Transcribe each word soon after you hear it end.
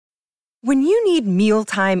When you need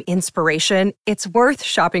mealtime inspiration, it's worth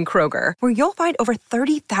shopping Kroger, where you'll find over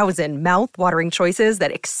 30,000 mouth-watering choices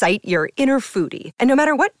that excite your inner foodie. And no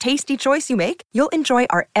matter what tasty choice you make, you'll enjoy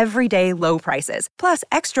our everyday low prices, plus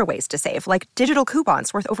extra ways to save, like digital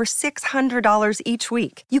coupons worth over $600 each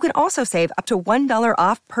week. You can also save up to $1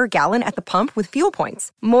 off per gallon at the pump with fuel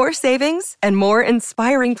points. More savings and more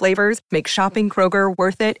inspiring flavors make shopping Kroger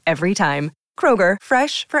worth it every time. Kroger,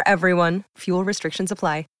 fresh for everyone. Fuel restrictions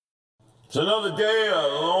apply. It's another day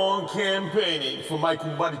of long campaigning for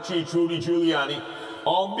Michael Buttigieg, Rudy Giuliani,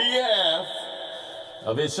 on behalf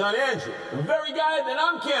of his son Andrew, the very guy that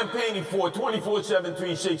I'm campaigning for 24/7,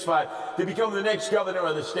 365, to become the next governor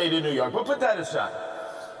of the state of New York. But put that aside.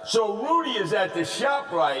 So Rudy is at the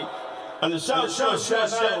ShopRite on the South Shore of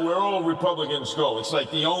Staten Island, where all Republicans go. It's like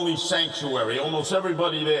the only sanctuary. Almost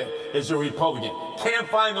everybody there is a Republican. Can't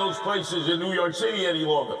find those places in New York City any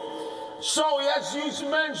longer. So he has to use the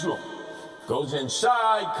men's room. Goes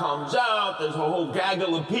inside, comes out, there's a whole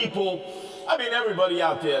gaggle of people. I mean, everybody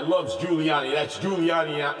out there loves Giuliani. That's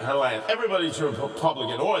Giuliani land. Everybody's a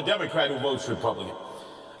Republican or a Democrat who votes Republican.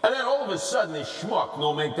 And then all of a sudden, this schmuck,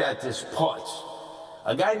 no make that this part.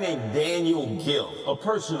 A guy named Daniel Gill, a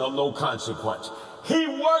person of no consequence. He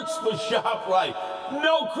works for ShopRite,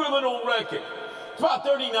 no criminal record. About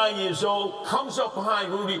 39 years old, comes up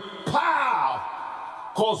behind Rudy, pow!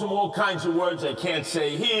 Calls him all kinds of words I can't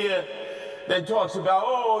say here. Then talks about,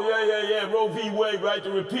 Roe v. Wade, right to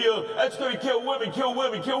repeal. That's going to kill women, kill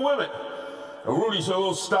women, kill women. And Rudy's a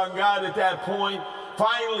little stung out at that point.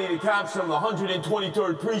 Finally, the cops from the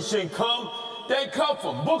 123rd precinct come. They cuff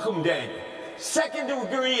him, book him, Daniel.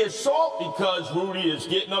 Second-degree assault because Rudy is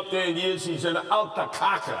getting up there in years. He's an alta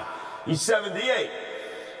caca. He's 78.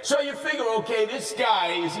 So you figure, okay, this guy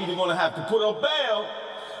is either going to have to put up bail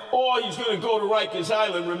or he's going to go to Rikers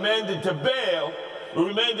Island, remanded to bail, or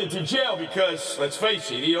remanded to jail because, let's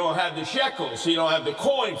face it, he don't have the shekels, he don't have the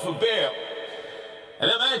coin for bail. And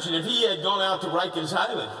imagine if he had gone out to Rikers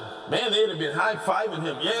Island. Man, they'd have been high-fiving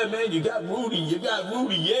him. Yeah, man, you got Rudy,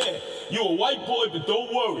 yeah. You're a white boy, but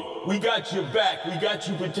don't worry. We got your back. We got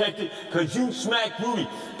you protected because you smacked Rudy.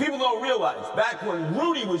 People don't realize, back when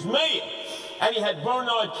Rudy was mayor and he had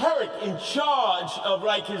Bernard Kerik in charge of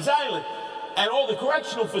Rikers Island, and all the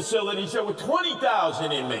correctional facilities, there were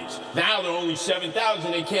 20,000 inmates. Now there are only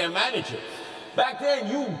 7,000, they can't manage it. Back then,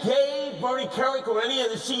 you gave Bernie Kerik or any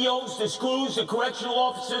of the CEOs, the screws, the correctional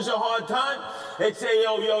officers a hard time. They'd say,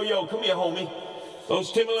 yo, come here, homie.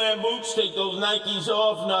 Those Timberland boots, take those Nikes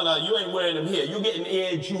off. No, you ain't wearing them here. You're getting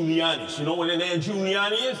Air Giuliani's. You know what an Air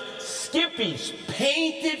Giuliani is? Skippies,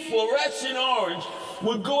 painted fluorescent orange,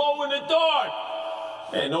 would glow in the dark.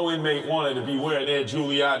 And no inmate wanted to be wearing Air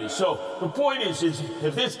Giuliani. So the point is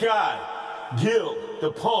if this guy, Gil,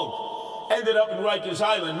 the punk, ended up in Rikers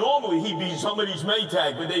Island, normally he'd be somebody's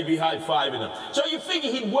Maytag, but they'd be high-fiving him. So you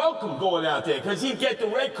figure he'd welcome going out there, because he'd get the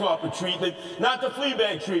red carpet treatment, not the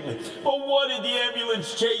Fleabag treatment. But what did the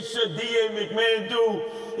ambulance chaser, D.A. McMahon, do?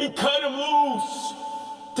 He cut him loose.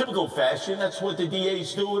 Typical fashion, that's what the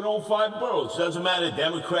DAs do in all 5 boroughs. Doesn't matter,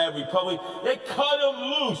 Democrat, Republican, they cut him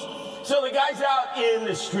loose. So the guy's out in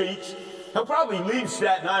the streets. He'll probably leave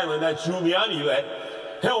Staten Island, that's Giuliani led.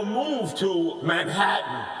 He'll move to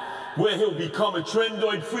Manhattan, where he'll become a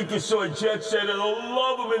trendoid, freakazoid jet setter. They'll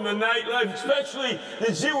love him in the nightlife, especially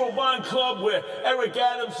the Zero Bond Club, where Eric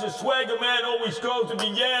Adams, the swagger man, always goes to be,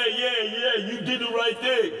 yeah, you did the right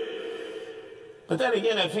thing. But then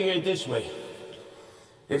again, I figure it this way.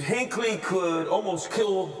 If Hinckley could almost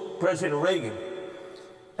kill President Reagan,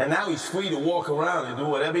 and now he's free to walk around and do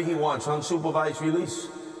whatever he wants, unsupervised release,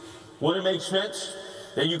 wouldn't it make sense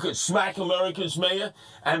that you could smack America's mayor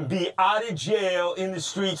and be out of jail in the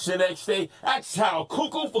streets the next day? That's how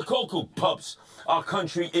cuckoo for cocoa pups our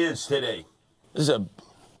country is today. Is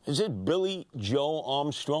it Billy Joe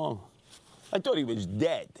Armstrong? I thought he was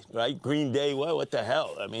dead, right? Green Day, well, what the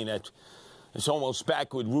hell? I mean, it's almost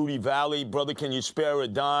back with Rudy Valley, Brother Can You Spare a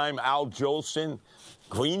Dime, Al Jolson.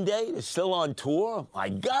 Green Day is still on tour? My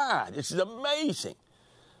God, this is amazing.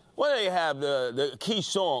 What do they have, the key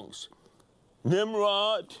songs?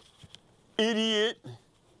 Nimrod, Idiot,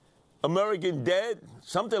 American Dead,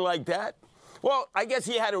 something like that. Well, I guess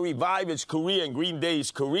he had to revive his career and Green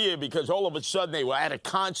Day's career because all of a sudden they were at a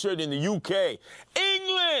concert in the UK.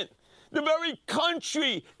 England! The very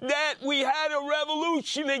country that we had a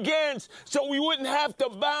revolution against, so we wouldn't have to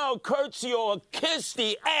bow, curtsy, or kiss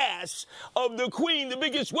the ass of the Queen, the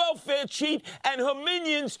biggest welfare cheat, and her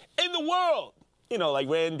minions in the world. You know, like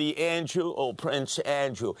Randy Andrew, oh, Prince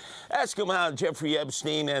Andrew. Ask him how Jeffrey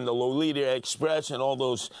Epstein and the Lolita Express and all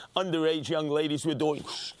those underage young ladies were doing.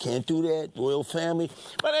 Can't do that, royal family.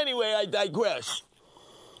 But anyway, I digress.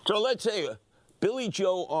 So let's say Billy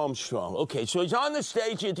Joe Armstrong. Okay, so he's on the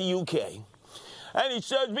stage at the UK. And he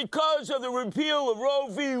says, because of the repeal of Roe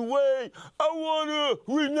v. Wade, I want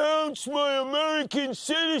to renounce my American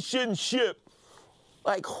citizenship.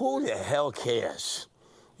 Like, who the hell cares?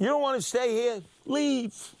 You don't want to stay here?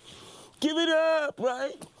 Leave. Give it up,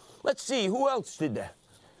 right? Let's see, who else did that?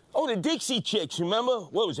 Oh, the Dixie Chicks, remember?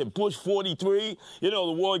 What was it, Bush 43? You know,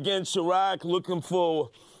 the war against Iraq, looking for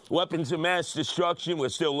weapons of mass destruction. We're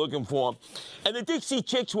still looking for them. And the Dixie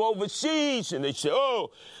Chicks were overseas, and they said, oh,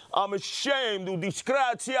 I'm ashamed,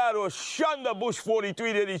 disgraziato, shanda Bush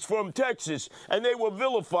 43 that he's from Texas. And they were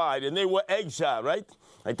vilified, and they were exiled, right?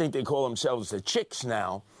 I think they call themselves the Chicks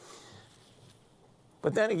now.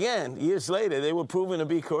 But then again, years later, they were proven to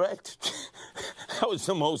be correct. That was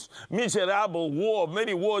the most miserable war of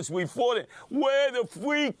many wars we fought in. Where the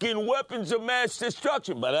freaking weapons of mass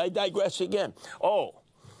destruction? But I digress again. Oh,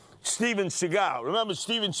 Steven Seagal. Remember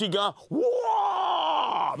Steven Seagal?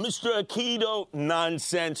 Whoa! Mr. Aikido,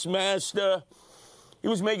 nonsense master. He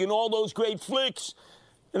was making all those great flicks.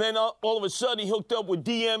 And then all of a sudden, he hooked up with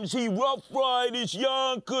DMZ, Rough Riders,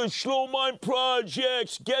 Yonkers, Slow Mind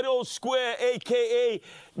Projects, Ghetto Square, a.k.a.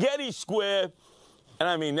 Getty Square. And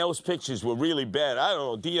I mean, those pictures were really bad. I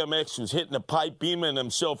don't know, DMX was hitting a pipe, beaming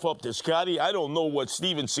himself up to Scotty. I don't know what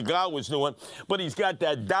Steven Seagal was doing, but he's got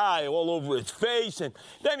that dye all over his face. And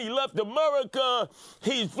then he left America.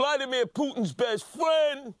 He's Vladimir Putin's best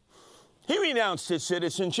friend. He renounced his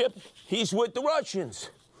citizenship. He's with the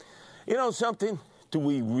Russians. You know something? Do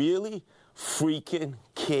we really freaking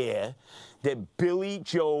care that Billy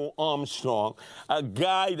Joe Armstrong, a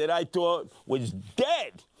guy that I thought was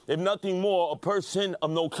dead, if nothing more, a person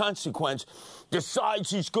of no consequence, decides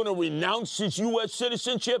he's going to renounce his U.S.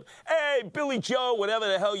 citizenship? Hey, Billy Joe, whatever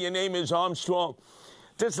the hell your name is, Armstrong.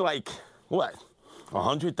 There's like, what,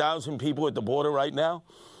 100,000 people at the border right now?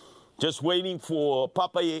 Just waiting for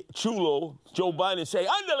Papa Chulo, Joe Biden, to say,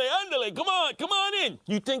 andale, andale, come on in.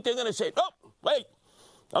 You think they're going to say, oh, wait,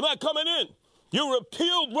 I'm not coming in. You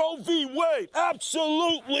repealed Roe v. Wade.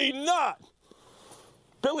 Absolutely not.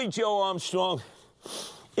 Billy Joe Armstrong,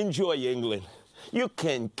 enjoy England. You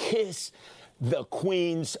can kiss the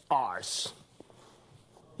Queen's arse.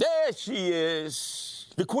 There she is,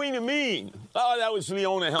 the Queen of Mean. Oh, that was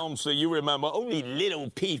Leona Helmsley, you remember. Only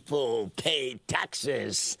little people pay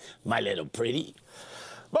taxes, my little pretty.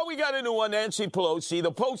 But we got a new one, Nancy Pelosi,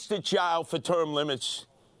 the poster child for term limits.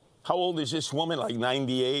 How old is this woman? Like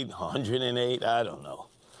 98, 108? I don't know.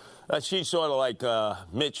 She's sort of like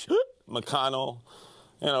Mitch McConnell,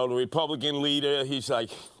 you know, the Republican leader. He's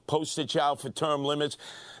like poster child for term limits.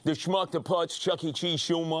 The schmuck, the putz, Chuck E. Cheese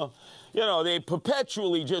Schumer. You know, they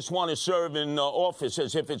perpetually just want to serve in office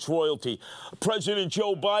as if it's royalty. President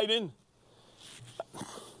Joe Biden.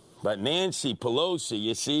 But Nancy Pelosi,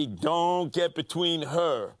 you see, don't get between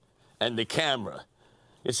her and the camera.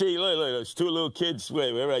 You see, look, there's two little kids.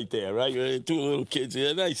 Wait, we're right there, right? Two little kids.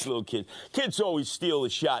 Yeah, nice little kids. Kids always steal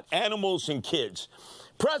the shot. Animals and kids.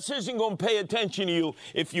 Press isn't going to pay attention to you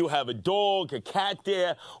if you have a dog, a cat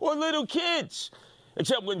there, or little kids.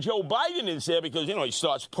 Except when Joe Biden is there because, you know, he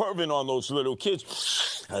starts perving on those little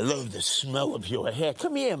kids. I love the smell of your hair.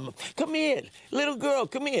 Come here. Little girl,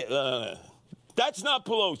 come here. That's not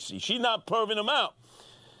Pelosi. She's not perving him out.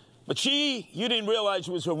 But you didn't realize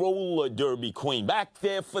was a roller derby queen. Back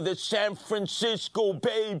there for the San Francisco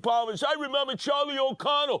Bay Bombers. I remember Charlie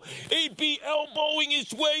O'Connell. He'd be elbowing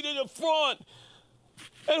his way to the front.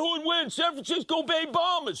 And who would win? San Francisco Bay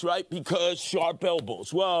Bombers, right? Because sharp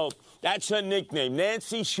elbows. Well, that's her nickname,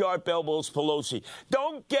 Nancy Sharp Elbows Pelosi.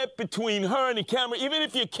 Don't get between her and the camera, even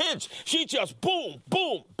if you're kids. She just boom,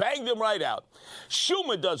 boom, bang them right out.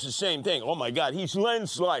 Schumer does the same thing. Oh, my God, he's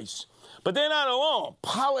lens slice. But they're not alone.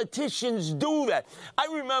 Politicians do that. I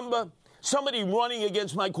remember somebody running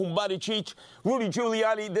against my kumbari cheech, Rudy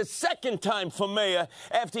Giuliani, the second time for mayor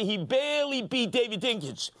after he barely beat David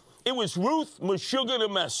Dinkins. It was Ruth Meshuggah the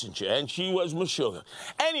messenger, and she was Meshuggah.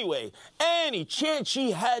 Anyway, any chance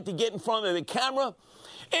she had to get in front of the camera,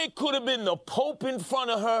 it could have been the Pope in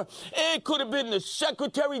front of her. It could have been the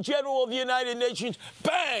Secretary General of the United Nations.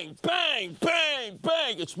 Bang, bang, bang,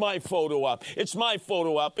 bang. It's my photo op. It's my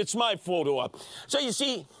photo op. It's my photo op. So you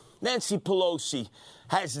see, Nancy Pelosi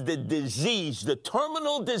has the disease, the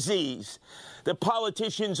terminal disease that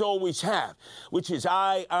politicians always have, which is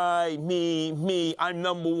I, me, I'm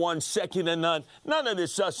number one, second to none. None of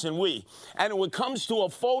this us and we. And when it comes to a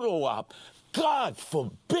photo op, God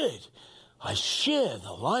forbid, I share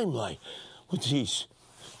the limelight with these,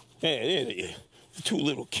 the two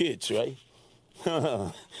little kids, right?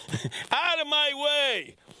 Out of my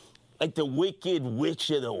way! Like the Wicked Witch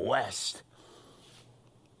of the West.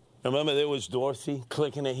 Remember there was Dorothy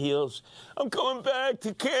clicking her heels? I'm coming back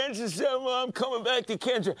to Kansas, Emma. I'm coming back to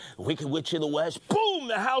Kansas. The Wicked Witch of the West. Boom!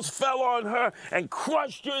 The house fell on her and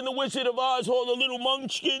crushed her in the Wizard of Oz. All the little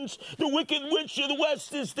munchkins. The Wicked Witch of the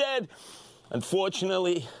West is dead.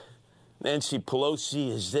 Unfortunately, Nancy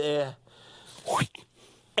Pelosi is there,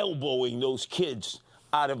 elbowing those kids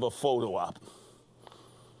out of a photo op.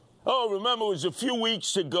 Oh, remember, it was a few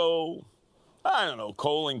weeks ago. I don't know,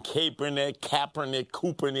 Colin Kaepernick,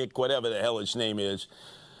 Coopernick, whatever the hell his name is,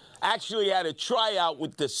 actually had a tryout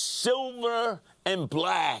with the silver and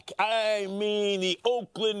black. I mean, the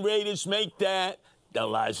Oakland Raiders make that the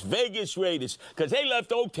Las Vegas Raiders, because they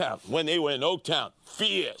left Oaktown when they were in Oaktown.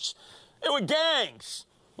 Fierce. They were gangs.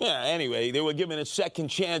 Yeah, anyway, they were given a second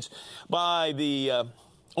chance by the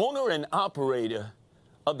owner and operator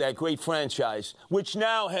of that great franchise, which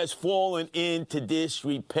now has fallen into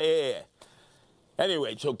disrepair.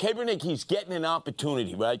 Anyway, so Kaepernick, he's getting an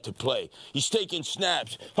opportunity, right, to play. He's taking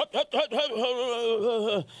snaps.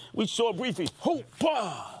 We saw briefly,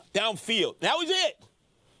 downfield. That was it.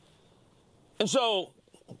 And so,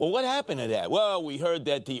 well, what happened to that? Well, we heard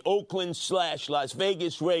that the Oakland/Las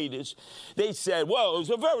Vegas Raiders, they said, well, it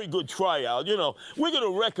was a very good tryout. You know, we're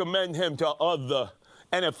going to recommend him to other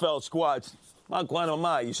NFL squads.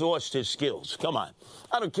 He's lost his skills. Come on.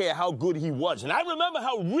 I don't care how good he was. And I remember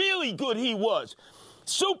how really good he was.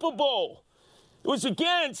 Super Bowl. It was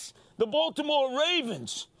against the Baltimore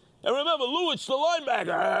Ravens. And remember, Lewis, the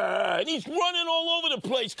linebacker, and he's running all over the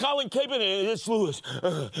place. Colin Kaepernick, it's Lewis.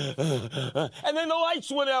 And then the lights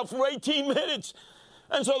went out for 18 minutes.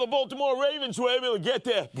 And so the Baltimore Ravens were able to get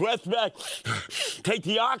their breath back, take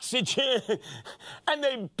the oxygen, and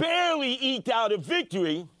they barely eked out a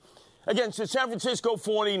victory against the San Francisco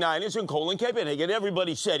 49ers and Colin Kaepernick. And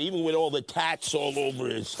everybody said, even with all the tats all over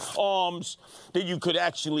his arms, that you could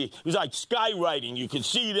actually, it was like skywriting. You could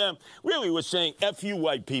see them. Really was saying, F you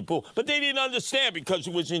white people. But they didn't understand because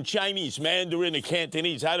it was in Chinese, Mandarin, or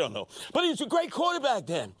Cantonese, I don't know. But he was a great quarterback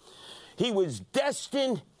then. He was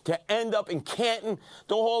destined to end up in Canton,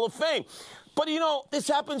 the Hall of Fame. But, you know, this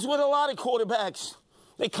happens with a lot of quarterbacks.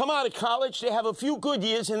 They come out of college, they have a few good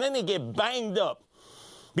years, and then they get banged up.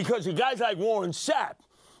 Because the guys like Warren Sapp,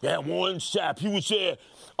 Warren Sapp, he was there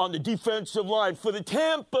on the defensive line for the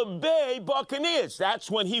Tampa Bay Buccaneers. That's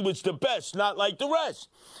when he was the best, not like the rest.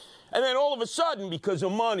 And then all of a sudden, because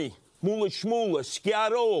of money, Moolah Shmoolah,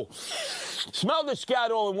 Scatto, smelled the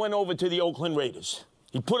Scatto and went over to the Oakland Raiders.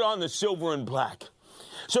 He put on the silver and black.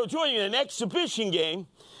 So during an exhibition game,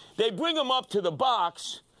 they bring him up to the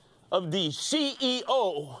box of the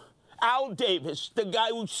CEO, Al Davis, the guy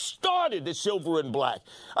who started the silver and black.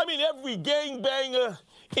 I mean, every gangbanger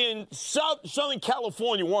in Southern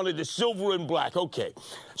California wanted the silver and black. Okay,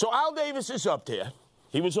 so Al Davis is up there.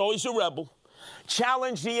 He was always a rebel.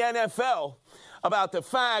 Challenged the NFL about the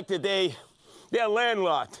fact that they're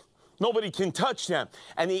landlocked. Nobody can touch them.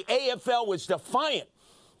 And the AFL was defiant.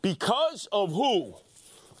 Because of who?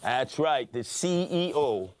 That's right, the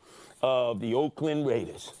CEO of the Oakland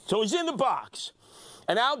Raiders. So he's in the box.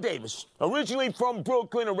 And Al Davis, originally from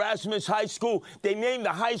Brooklyn, Erasmus High School, they named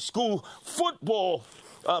the high school football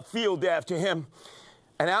field after him.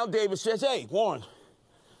 And Al Davis says, hey, Warren,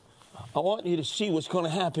 I want you to see what's going to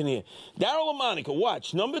happen here. Darryl LaMonica,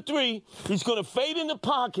 watch. Number 3, he's going to fade in the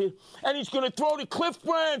pocket, and he's going to throw the Cliff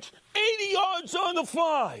Branch 80 yards on the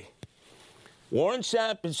fly. Warren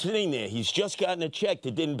Sapp is sitting there. He's just gotten a check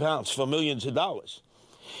that didn't bounce for millions of dollars.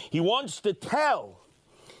 He wants to tell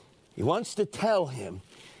him,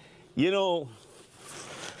 you know,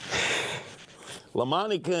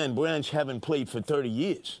 LaMonica and Branch haven't played for 30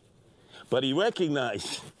 years. But he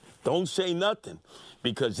recognized, don't say nothing,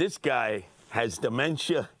 because this guy has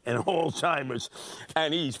dementia and Alzheimer's,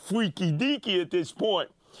 and he's freaky-deaky at this point.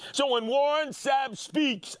 So when Warren Sapp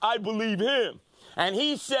speaks, I believe him. And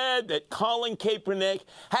he said that Colin Kaepernick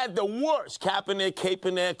had the worst,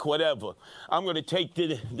 Kaepernick, whatever. I'm going to take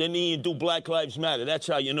the knee and do Black Lives Matter. That's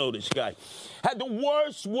how you know this guy. Had the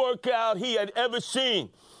worst workout he had ever seen.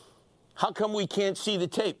 How come we can't see the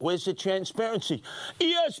tape? Where's the transparency?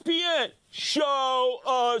 ESPN, show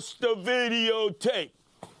us the videotape.